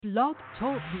Blog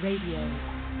Talk Radio.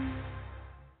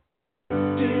 Do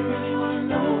you really wanna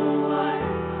know why?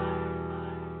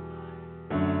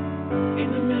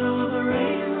 In the middle of the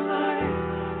rain light.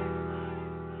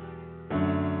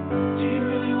 Do you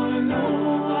really wanna know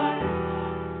why?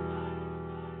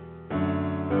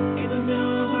 In the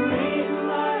middle of the rain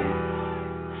light.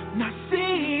 Not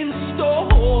see the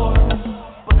storm,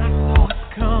 but I saw it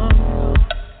come.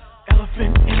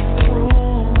 Elephant in the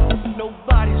room,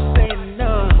 nobody's saying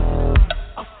nothing.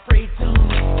 Afraid to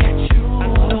look at you. I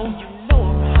know you know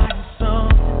I'm hiding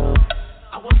something.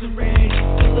 I wasn't ready to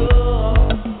love,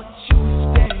 but you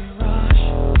steady rush.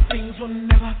 Things will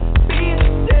never be the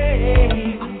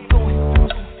same. I'm going through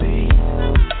some things.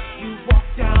 You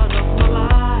walked out of my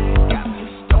life, got me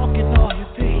stalking all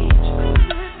your pages.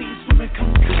 These women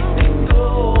come and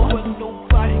go, but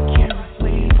nobody can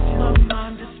replace you. My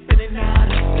mind is spinning out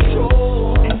of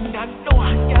control, and I know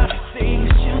I gotta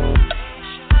face you.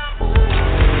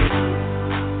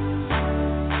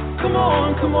 Come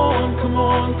on, come on, come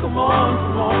on, come on,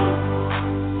 come on.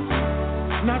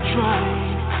 Not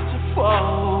trying to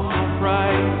fall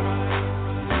right.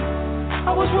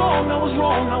 I was wrong, I was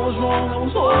wrong, I was wrong, I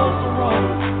was all so wrong.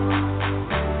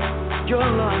 Your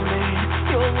love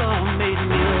made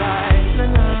me lie. Na,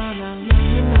 na, na, na,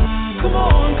 na. Come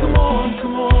on, come on,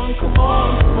 come on, come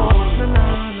on, come on. Na, na,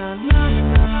 na, na,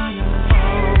 na, na.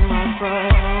 Oh, my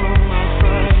pride,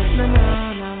 na,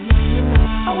 na, na, na, na.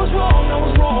 I was wrong, I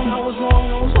was wrong, I was wrong,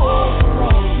 I was all so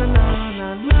wrong. Na, na, na,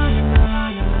 na, na,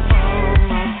 na. Oh,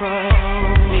 my pride,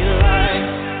 made me lie.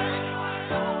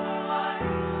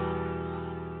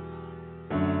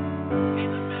 In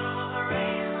the middle of the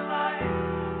rain light.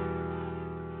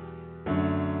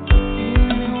 Do you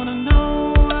really wanna know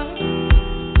why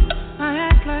I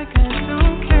act like I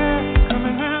don't care?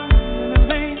 Coming round in the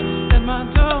rain at my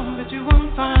door, but you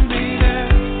won't find me there.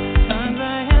 Times I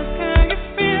ask how you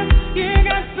feel, you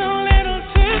got so little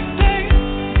to say,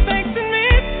 expecting me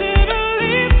to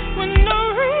believe with no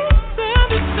reason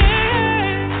to say.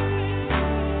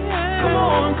 Come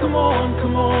on, come on,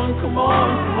 come on, come on,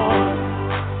 come on.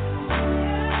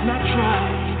 Not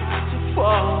trying to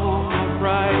fall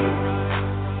right.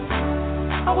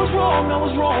 I was wrong, I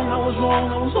was wrong, I was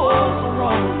wrong, I was all so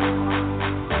wrong.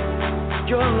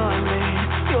 Your love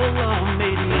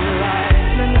made me lie.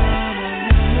 Na, na, na,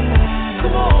 na, na.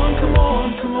 Come on, come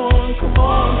on, come on, come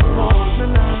on, come on. Na,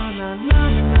 na, na,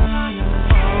 na, na, na.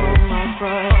 Oh, my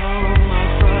pride,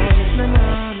 na, na,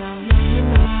 na, na,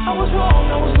 na. I was wrong,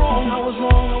 I was wrong, I was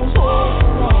wrong, I was all so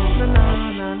wrong. Na, na,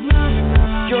 na, na,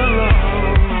 na. Your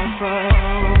love, my pride,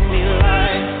 made me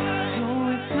lie.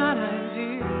 No, it's not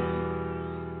ideal.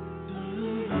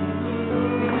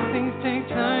 These things take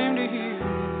time to heal.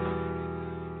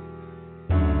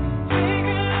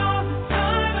 Taking all the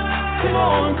time come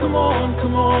on, come on,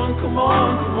 come on, come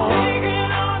on, come on.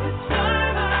 Taking all the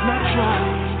time not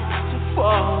trying to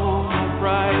fall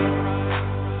right.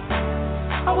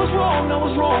 I was wrong, I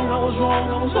was wrong, I was wrong,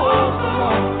 I was all so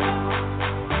wrong.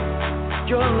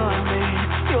 Your love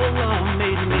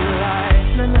made me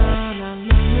lie. Na, na, na,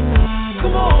 na, na, na.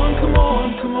 Come on, come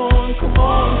on, come on, come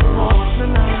on, come on. Na,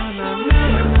 na, na, na,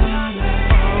 na, na.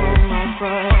 Oh, my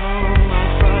pride,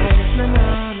 na, na,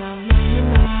 na, na,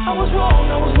 na. I was wrong,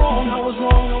 I was wrong, I was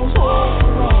wrong, I was all so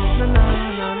wrong. Na, na,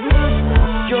 na, na,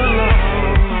 na. Your love,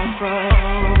 my pride,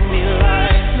 made me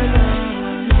lie. Na, na,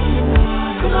 na, na, na.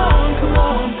 Come on, come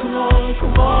on, come on,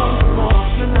 come on, come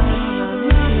on. Na, na, na,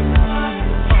 na, na.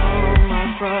 Oh, my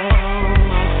pride,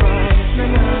 na,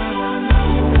 na, na, na.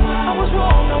 I was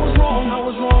wrong, I was wrong, I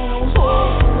was wrong, I was all so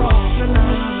wrong. Na, na,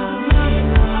 na, na,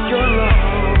 na. Your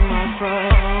love, my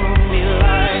pride, made me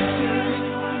lie. Do you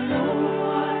really wanna know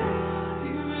why? Do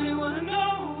you really wanna know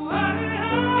why?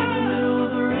 In the middle of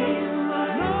the rain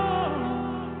light.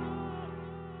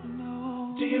 No.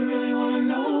 Do you really wanna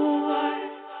know why?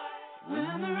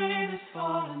 When the rain is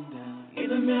falling down. In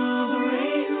the middle of the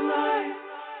rain light.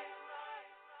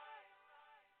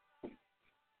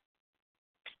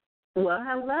 Well,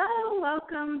 hello.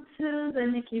 Welcome to the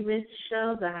Nikki Rich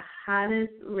Show, the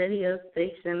hottest radio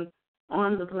station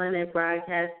on the planet,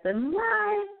 broadcasting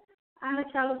live out of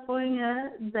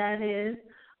California. That is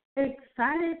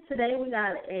excited. Today we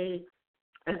got a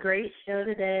great show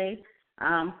today.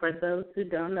 For those who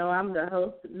don't know, I'm the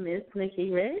host, Miss Nikki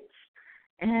Rich.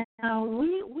 And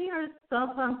we are so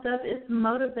pumped up. It's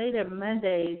Motivated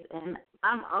Mondays, and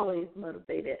I'm always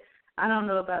motivated. I don't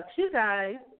know about you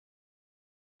guys.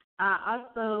 I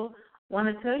also want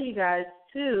to tell you guys,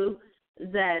 too,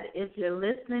 that if you're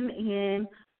listening in,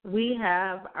 we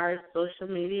have our social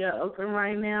media open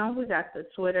right now. We got the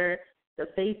Twitter, the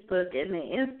Facebook, and the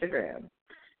Instagram.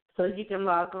 So you can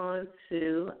log on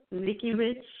to Nikki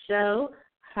Rich Show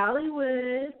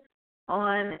Hollywood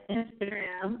on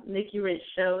Instagram, Nikki Rich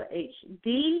Show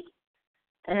HD,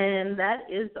 and that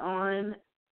is on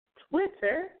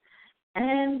Twitter.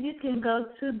 And you can go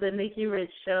to the Nikki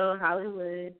Rich Show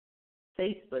Hollywood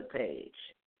Facebook page.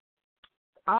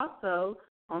 Also,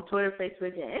 on Twitter,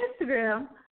 Facebook, and Instagram,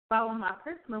 follow my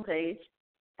personal page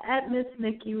at Miss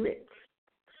Nikki Rich.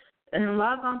 And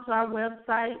log on to our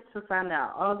website to find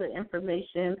out all the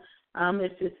information.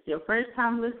 If it's your first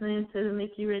time listening to the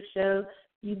Nikki Rich Show,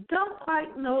 you don't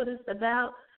quite know what it's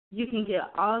about, you can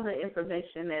get all the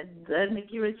information at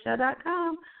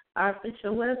thenikkirichshow.com, our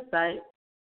official website.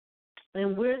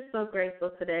 And we're so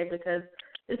grateful today because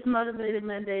it's Motivated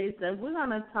Mondays, and we're going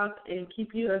to talk and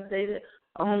keep you updated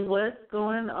on what's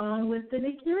going on with the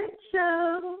Nikki Rich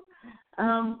Show.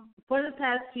 For the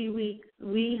past few weeks,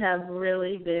 we have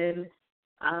really been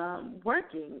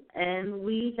working, and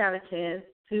we got a chance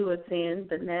to attend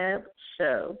the NAB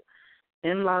show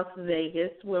in Las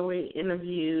Vegas, where we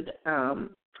interviewed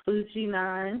Fuji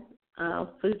 9, a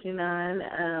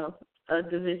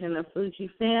division of Fuji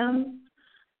Films.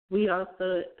 We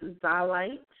also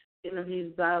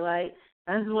interviewed Xylite,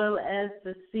 as well as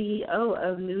the CEO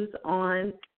of News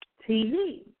on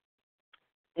TV.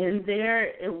 And there,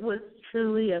 it was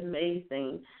truly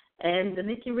amazing. And the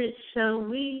Nikki Rich Show,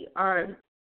 we are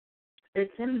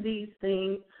attending these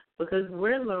things because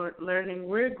we're learning,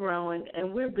 we're growing,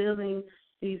 and we're building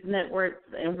these networks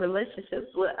and relationships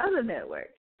with other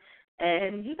networks.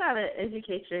 And you got to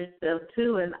educate yourself,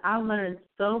 too, and I learned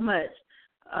so much.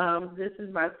 This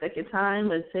is my second time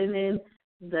attending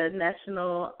the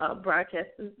National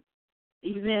Broadcasters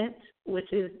event,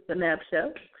 which is the NAB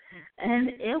show. And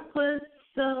it was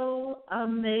so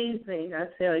amazing, I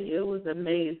tell you. It was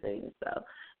amazing. So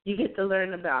you get to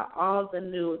learn about all the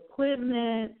new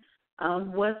equipment,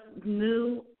 what's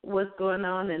new, what's going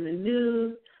on in the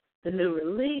news, the new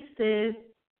releases,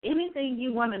 anything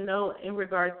you want to know in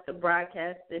regards to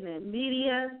broadcasting and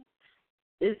media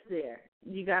is there.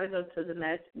 You got to go to the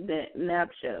NAB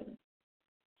show.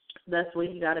 That's where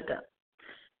you got to go.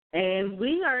 And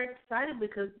we are excited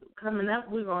because coming up,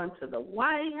 we're going to the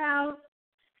White House.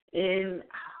 And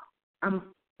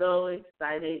I'm so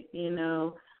excited,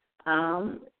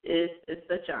 It's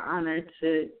such an honor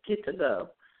to get to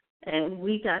go. And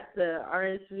we got the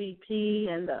RSVP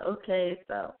and the okay,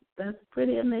 so that's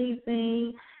pretty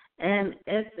amazing. And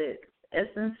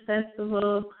Essence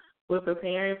Festival, we're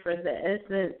preparing for the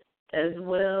Essence as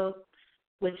well,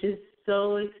 which is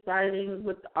so exciting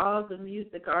with all the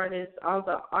music artists, all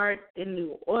the art in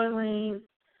New Orleans.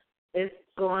 It's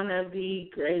going to be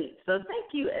great. So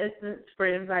thank you, Essence, for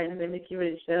inviting the Nikki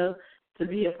Rich Show to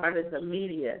be a part of the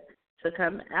media, to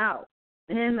come out.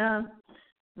 And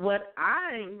what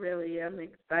I really am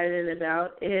excited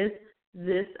about is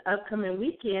this upcoming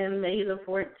weekend, May the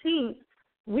 14th,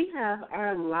 we have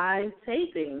our live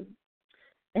taping.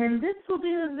 And this will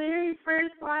be the very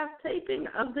first live taping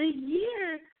of the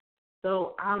year.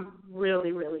 So I'm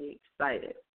really, really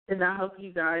excited. And I hope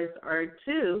you guys are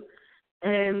too.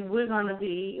 And we're going to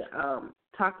be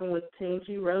talking with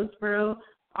Tangi Roseboro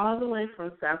all the way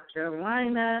from South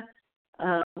Carolina.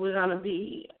 We're going to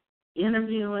be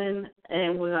interviewing,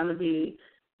 and we're going to be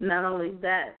not only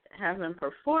that, having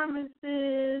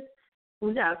performances.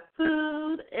 We got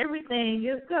food, everything.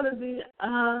 It's going to be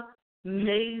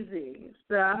amazing.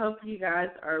 So I hope you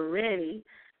guys are ready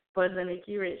for the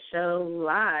Nikki Rich Show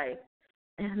live.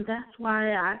 And that's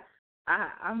why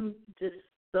I'm just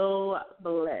so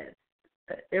blessed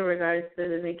in regards to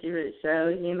the Nikki Rich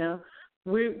Show.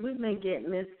 We've been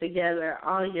getting this together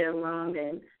all year long,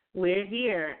 and we're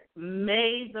here.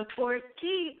 May the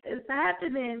 14th is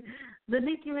happening. The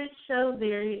Nikki Rich Show,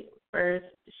 very first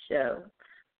show.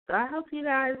 So I hope you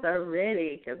guys are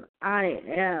ready, because I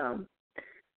am.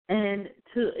 And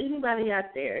to anybody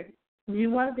out there, if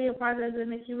you want to be a part of the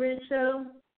Nikki Rich Show,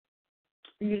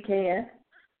 you can.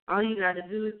 All you got to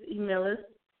do is email us,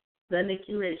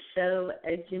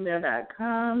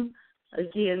 thenikkirichshow@gmail.com.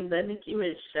 Again,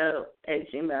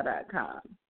 thenikkirichshow@gmail.com.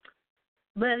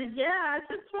 But, yeah, I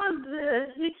just wanted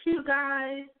to hit you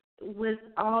guys with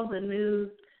all the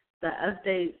news, the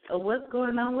updates of what's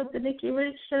going on with the Nikki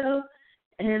Rich Show.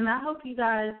 And I hope you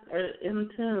guys are in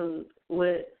tune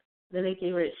with the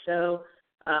Nikki Rich Show.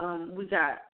 We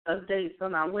got updates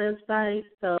on our website.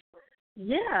 So,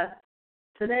 yeah,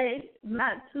 today,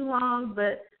 not too long,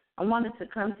 but I wanted to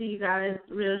come to you guys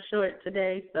real short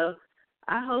today. So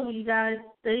I hope you guys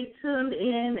stay tuned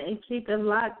in and keep it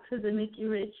locked to the Nikki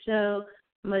Rich Show.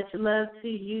 Much love to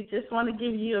you. Just want to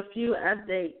give you a few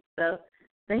updates. So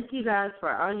thank you guys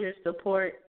for all your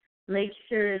support. Make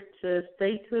sure to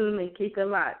stay tuned and keep it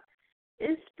locked.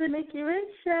 It's the Nikki Rich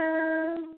Show.